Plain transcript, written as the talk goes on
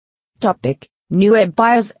Topic: New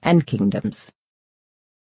empires and kingdoms.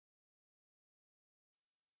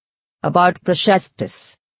 About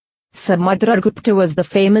Prashastis. Samudragupta was the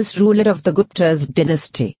famous ruler of the Gupta's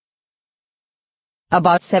dynasty.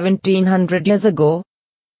 About 1700 years ago,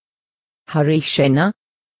 Harisena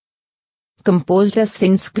composed a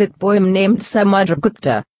Sanskrit poem named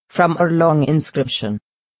Samudragupta, from a long inscription.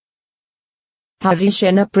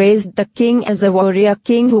 Harisena praised the king as a warrior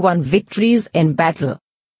king who won victories in battle.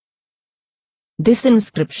 This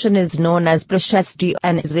inscription is known as Prashasti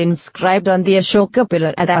and is inscribed on the Ashoka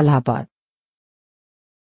pillar at Allahabad.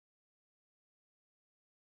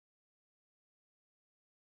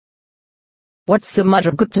 What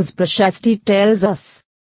Samudragupta's Prashasti tells us.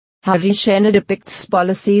 Harisena depicts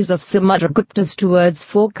policies of Samudragupta's towards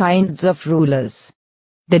four kinds of rulers.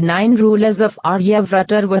 The 9 rulers of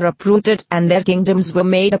Aryavrata were uprooted and their kingdoms were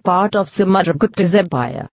made a part of Samudragupta's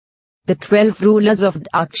empire. The 12 rulers of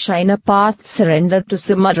Dakshinapath surrendered to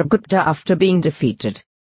Samudragupta after being defeated.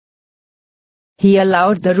 He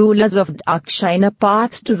allowed the rulers of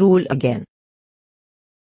Dakshinapath to rule again.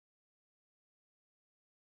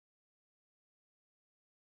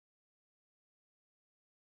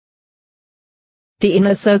 The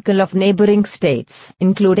inner circle of neighboring states,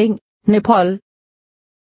 including Nepal,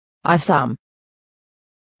 Assam,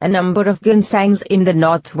 a number of Gansangs in the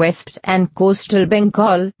northwest and coastal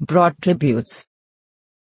Bengal, brought tributes,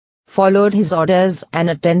 followed his orders and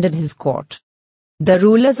attended his court. The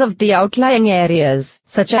rulers of the outlying areas,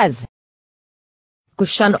 such as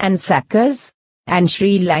Kushan and Sakas, and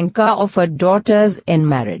Sri Lanka offered daughters in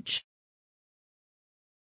marriage.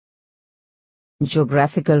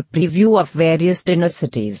 Geographical preview of various inner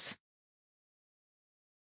cities.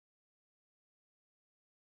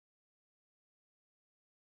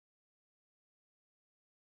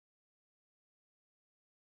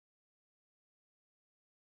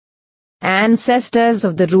 Ancestors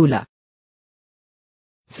of the ruler.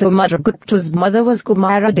 Samudragupta's mother was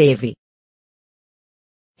Kumara Devi.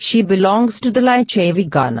 She belongs to the Lichavi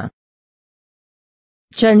Ghana.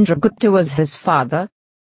 Chandragupta was his father,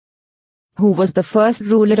 who was the first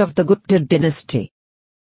ruler of the Gupta dynasty.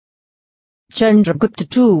 Chandragupta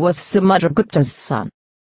II was Samudragupta's son.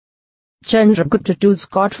 Chandragupta II's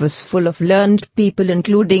court was full of learned people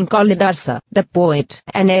including Kalidasa, the poet,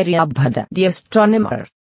 and Aryabhata, the astronomer.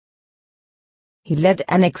 He led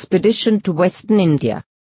an expedition to western India,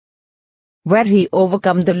 where he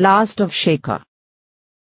overcame the last of Shaka.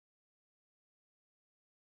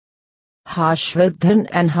 Harshvardhan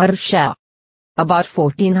and Harsha. About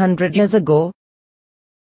 1400 years ago,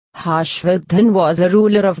 Harshvardhan was a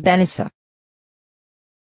ruler of Danisa.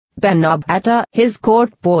 Banabhata, his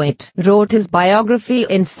court poet, wrote his biography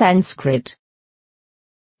in Sanskrit,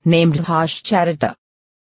 named Harshcharita.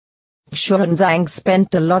 Xuanzang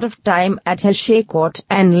spent a lot of time at Harsha court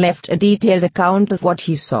and left a detailed account of what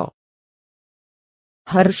he saw.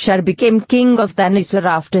 Harsha became king of Danisa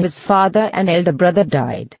after his father and elder brother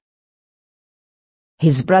died.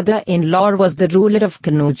 His brother-in-law was the ruler of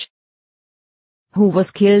Kanuj, who was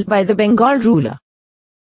killed by the Bengal ruler.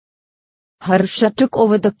 Harsha took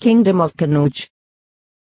over the kingdom of Kanuj.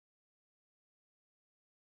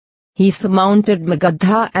 He surmounted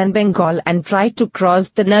Magadha and Bengal and tried to cross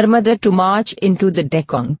the Narmada to march into the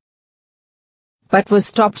Deccan, but was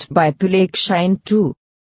stopped by Pulakshin II,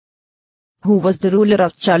 who was the ruler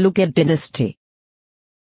of Chalukya dynasty.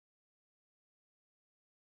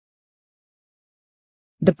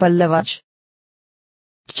 The Pallavas,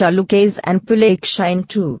 Chalukyas and Pulakshin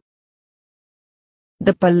II.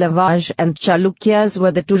 The Pallavas and Chalukyas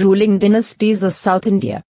were the 2 ruling dynasties of South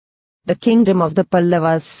India. The kingdom of the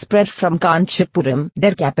Pallavas spread from Kanchipuram,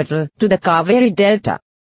 their capital, to the Kaveri Delta.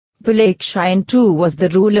 Pulakshin II was the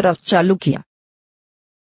ruler of Chalukya.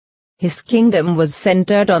 His kingdom was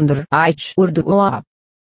centered on the Urdu.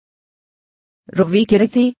 Ravi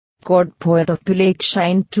Kirti, court poet of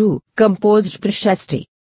Pulakshin II, composed Prashasti.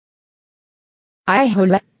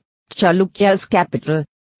 Aihola, Chalukya's capital,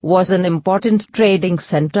 was an important trading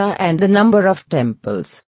center and a number of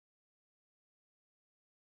temples.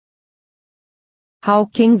 How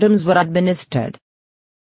kingdoms were administered.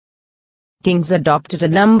 Kings adopted a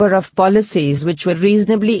number of policies which were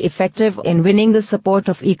reasonably effective in winning the support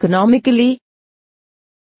of economically,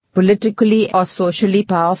 politically or socially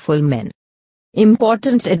powerful men.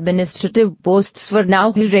 Important administrative posts were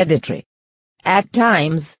now hereditary. At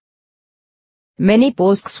times, many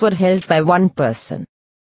posts were held by one person.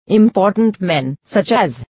 Important men, such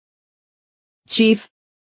as chief,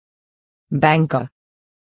 banker,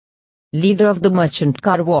 leader of the merchant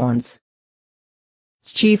caravans,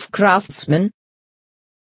 chief craftsman,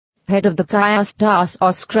 head of the kayastas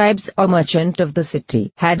or scribes or merchant of the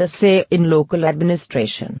city, had a say in local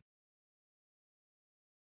administration.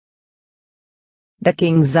 The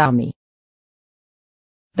King's Army.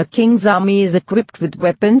 The King's Army is equipped with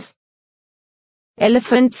weapons,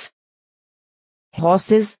 elephants,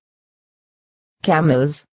 horses,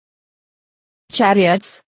 camels,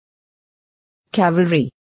 chariots,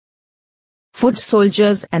 cavalry, foot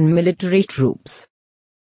soldiers and military troops.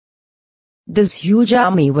 This huge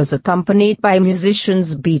army was accompanied by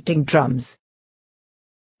musicians beating drums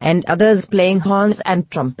and others playing horns and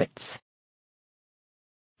trumpets.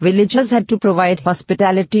 Villagers had to provide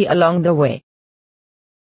hospitality along the way.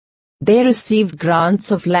 They received grants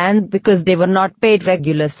of land because they were not paid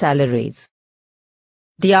regular salaries.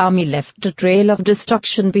 The army left a trail of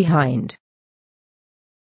destruction behind.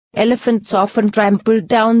 Elephants often trampled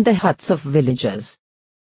down the huts of villagers.